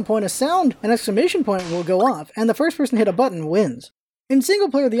 Then at some point a sound, an exclamation point will go off, and the first person to hit a button wins. In single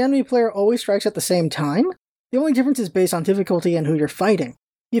player, the enemy player always strikes at the same time. The only difference is based on difficulty and who you're fighting.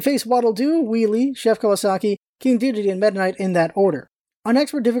 You face Waddle Doo, Wheelie, Chef Kawasaki, King Dedede, and Meta Knight in that order. On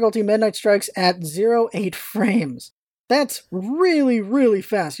expert difficulty, Meta Knight strikes at 0.8 frames. That's really, really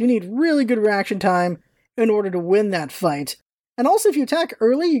fast. You need really good reaction time in order to win that fight. And also, if you attack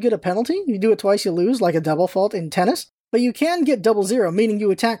early, you get a penalty. You do it twice, you lose, like a double fault in tennis. But you can get double zero, meaning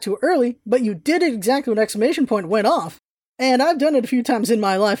you attack too early, but you did it exactly when exclamation point went off. And I've done it a few times in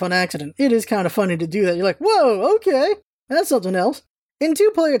my life on accident. It is kind of funny to do that. You're like, whoa, okay, that's something else. In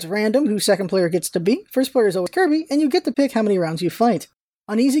 2-player, it's random who second player gets to be. First player is always Kirby, and you get to pick how many rounds you fight.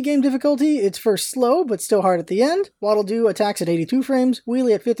 On easy game difficulty, it's first slow, but still hard at the end. Waddle Doo attacks at 82 frames,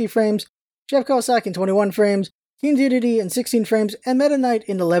 Wheelie at 50 frames, Chef Kawasaki in 21 frames, King Dedede in 16 frames, and Meta Knight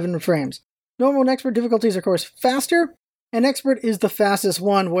in 11 frames. Normal and expert difficulties are, of course, faster, and expert is the fastest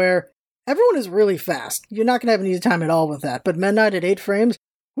one where everyone is really fast. You're not going to have an easy time at all with that, but Meta Knight at 8 frames,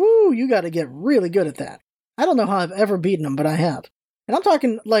 woo, you got to get really good at that. I don't know how I've ever beaten him, but I have. And I'm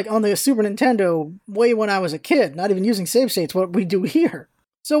talking like on the Super Nintendo way when I was a kid, not even using save states, what we do here.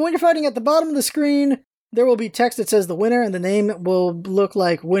 So when you're fighting at the bottom of the screen, there will be text that says the winner, and the name will look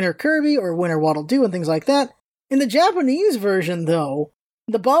like Winner Kirby or Winner Waddle Doo and things like that. In the Japanese version, though,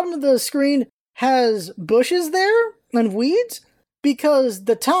 the bottom of the screen has bushes there and weeds because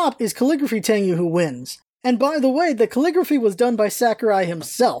the top is calligraphy telling you who wins. And by the way, the calligraphy was done by Sakurai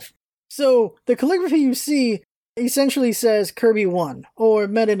himself. So the calligraphy you see essentially says Kirby won, or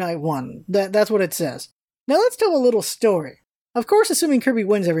Meta Knight won. That's what it says. Now let's tell a little story. Of course, assuming Kirby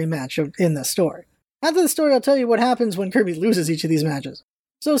wins every match in this story. After the story, I'll tell you what happens when Kirby loses each of these matches.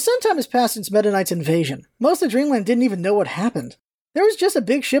 So some time has passed since Meta Knight's invasion. Most of Dreamland didn't even know what happened. There was just a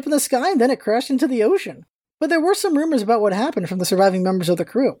big ship in the sky and then it crashed into the ocean. But there were some rumors about what happened from the surviving members of the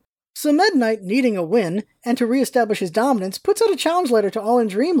crew. So Meta Knight, needing a win, and to re-establish his dominance, puts out a challenge letter to all in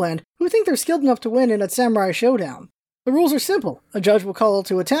Dreamland who think they're skilled enough to win in a samurai showdown. The rules are simple. A judge will call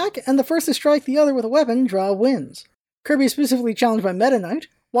to attack, and the first to strike the other with a weapon wins. Kirby is specifically challenged by Meta Knight.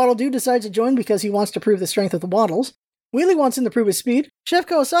 Waddle Doo decides to join because he wants to prove the strength of the Waddles. Wheelie wants him to prove his speed. Chef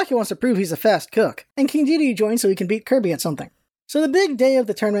Kawasaki wants to prove he's a fast cook. And King Dedede joins so he can beat Kirby at something. So the big day of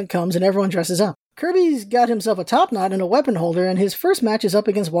the tournament comes and everyone dresses up. Kirby's got himself a top knot and a weapon holder, and his first match is up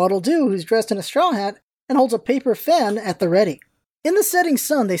against Waddle Doo, who's dressed in a straw hat and holds a paper fan at the ready. In the setting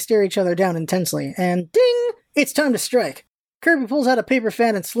sun, they stare each other down intensely, and ding! It's time to strike. Kirby pulls out a paper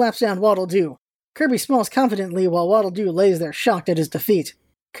fan and slaps down Waddle Doo. Kirby smiles confidently while Waddle Doo lays there shocked at his defeat.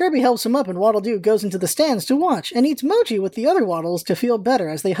 Kirby helps him up and Waddle Doo goes into the stands to watch and eats mochi with the other Waddles to feel better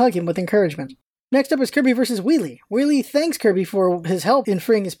as they hug him with encouragement. Next up is Kirby vs. Wheelie. Wheelie thanks Kirby for his help in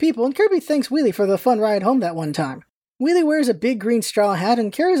freeing his people, and Kirby thanks Wheelie for the fun ride home that one time. Wheelie wears a big green straw hat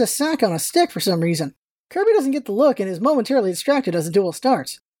and carries a sack on a stick for some reason. Kirby doesn't get the look and is momentarily distracted as the duel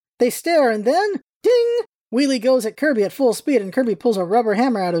starts. They stare and then, ding! Wheelie goes at Kirby at full speed and Kirby pulls a rubber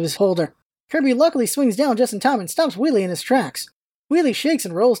hammer out of his holder. Kirby luckily swings down just in time and stops Wheelie in his tracks. Wheelie shakes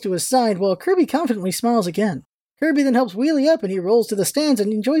and rolls to his side while Kirby confidently smiles again. Kirby then helps Wheelie up and he rolls to the stands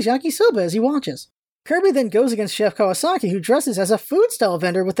and enjoys yakisoba as he watches. Kirby then goes against Chef Kawasaki, who dresses as a food-style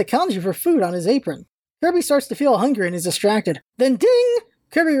vendor with the kanji for food on his apron. Kirby starts to feel hungry and is distracted. Then ding!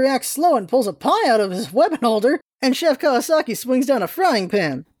 Kirby reacts slow and pulls a pie out of his weapon holder, and Chef Kawasaki swings down a frying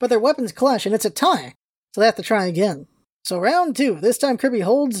pan. But their weapons clash and it's a tie, so they have to try again. So round 2, this time Kirby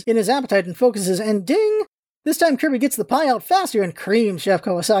holds in his appetite and focuses, and ding! This time Kirby gets the pie out faster and creams Chef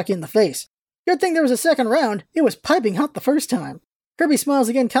Kawasaki in the face. Good thing there was a second round, it was piping hot the first time. Kirby smiles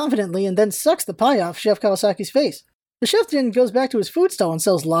again confidently and then sucks the pie off Chef Kawasaki's face. The chef then goes back to his food stall and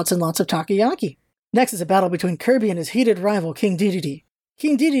sells lots and lots of takoyaki. Next is a battle between Kirby and his heated rival King Dedede.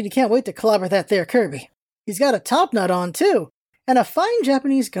 King Dedede can't wait to clobber that there Kirby. He's got a top knot on too, and a fine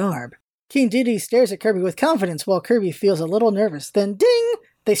Japanese garb. King Dedede stares at Kirby with confidence while Kirby feels a little nervous. Then ding!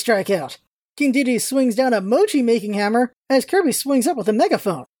 They strike out. King Dedede swings down a mochi-making hammer as Kirby swings up with a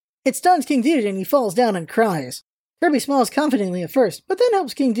megaphone. It stuns King Dedede and he falls down and cries. Kirby smiles confidently at first, but then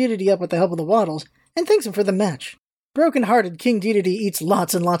helps King Dedede up with the help of the Waddles, and thanks him for the match. Broken-hearted, King Dedede eats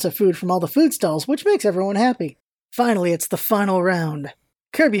lots and lots of food from all the food stalls, which makes everyone happy. Finally, it's the final round.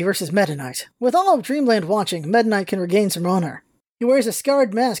 Kirby vs. Meta Knight. With all of Dreamland watching, Meta Knight can regain some honor. He wears a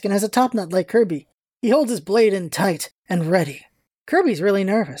scarred mask and has a top knot like Kirby. He holds his blade in tight and ready. Kirby's really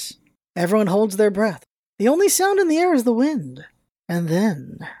nervous. Everyone holds their breath. The only sound in the air is the wind. And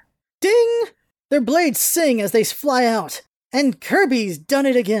then... ding! Their blades sing as they fly out, and Kirby's done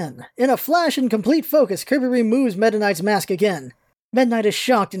it again. In a flash and complete focus, Kirby removes Meta Knight's mask again. Meta Knight is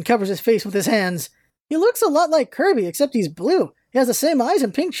shocked and covers his face with his hands. He looks a lot like Kirby, except he's blue. He has the same eyes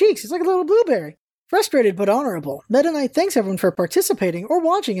and pink cheeks. He's like a little blueberry. Frustrated but honorable, Meta Knight thanks everyone for participating or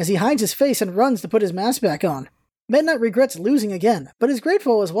watching as he hides his face and runs to put his mask back on. Meta Knight regrets losing again, but is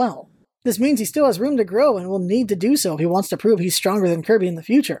grateful as well. This means he still has room to grow and will need to do so if he wants to prove he's stronger than Kirby in the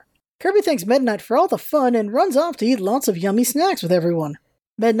future. Kirby thanks Meta Knight for all the fun and runs off to eat lots of yummy snacks with everyone.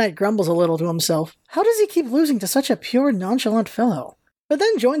 Meta Knight grumbles a little to himself. How does he keep losing to such a pure, nonchalant fellow? But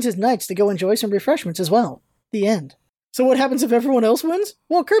then joins his knights to go enjoy some refreshments as well. The end. So what happens if everyone else wins?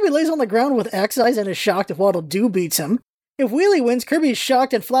 Well, Kirby lays on the ground with X-Eyes and is shocked if Waddle Doo beats him. If Wheelie wins, Kirby is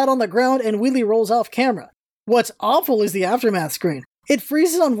shocked and flat on the ground and Wheelie rolls off camera. What's awful is the aftermath screen. It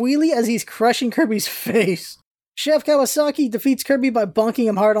freezes on Wheelie as he's crushing Kirby's face. Chef Kawasaki defeats Kirby by bonking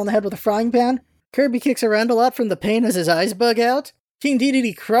him hard on the head with a frying pan. Kirby kicks around a lot from the pain as his eyes bug out. King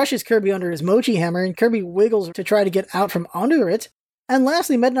Dedede crushes Kirby under his Mochi Hammer and Kirby wiggles to try to get out from under it. And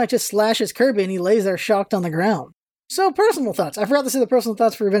lastly, Meta Knight just slashes Kirby and he lays there shocked on the ground. So, personal thoughts. I forgot to say the personal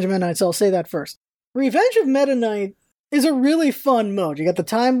thoughts for Revenge of Meta Knight, so I'll say that first. Revenge of Meta Knight is a really fun mode. You got the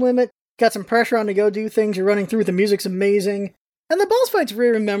time limit, got some pressure on to go do things, you're running through, the music's amazing. And the boss fight's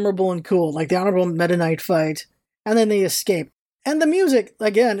very memorable and cool, like the Honorable Meta Knight fight, and then the escape. And the music,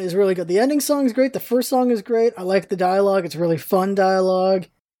 again, is really good. The ending song is great, the first song is great, I like the dialogue, it's really fun dialogue.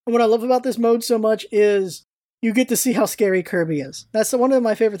 And what I love about this mode so much is you get to see how scary Kirby is. That's one of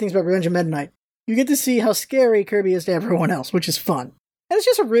my favorite things about Revenge of Meta Knight. You get to see how scary Kirby is to everyone else, which is fun. And it's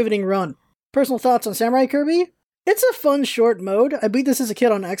just a riveting run. Personal thoughts on Samurai Kirby? It's a fun, short mode. I beat this as a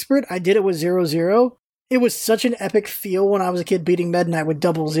kid on Expert. I did it with 0-0. It was such an epic feel when I was a kid beating Meta Knight with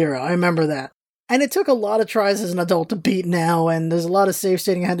 0-0. I remember that. And it took a lot of tries as an adult to beat now, and there's a lot of save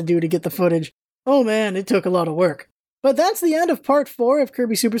stating I had to do to get the footage. Oh man, it took a lot of work. But that's the end of Part 4 of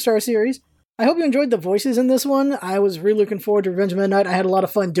Kirby Superstar Series. I hope you enjoyed the voices in this one. I was really looking forward to Revenge of Meta Knight. I had a lot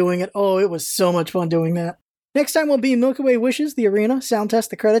of fun doing it. Oh, it was so much fun doing that. Next time will be Milky Way Wishes, the arena, sound test,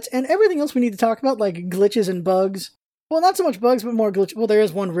 the credits, and everything else we need to talk about, like glitches and bugs. Well, not so much bugs, but more glitches. Well, there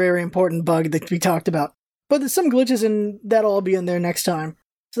is one very important bug that we talked about. But there's some glitches, and that'll all be in there next time.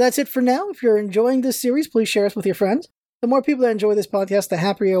 So that's it for now. If you're enjoying this series, please share us with your friends. The more people that enjoy this podcast, the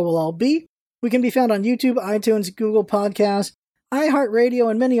happier we'll all be. We can be found on YouTube, iTunes, Google Podcasts, iHeartRadio,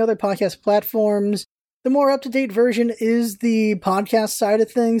 and many other podcast platforms. The more up-to-date version is the podcast side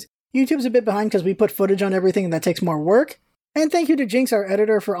of things. YouTube's a bit behind because we put footage on everything and that takes more work. And thank you to Jinx, our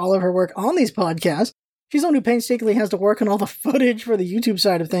editor, for all of her work on these podcasts. She's the one who painstakingly has to work on all the footage for the YouTube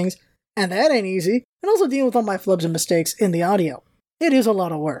side of things, and that ain't easy, and also dealing with all my flubs and mistakes in the audio. It is a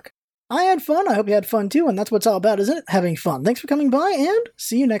lot of work. I had fun, I hope you had fun too, and that's what it's all about, isn't it? Having fun. Thanks for coming by, and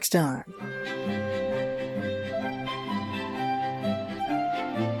see you next time.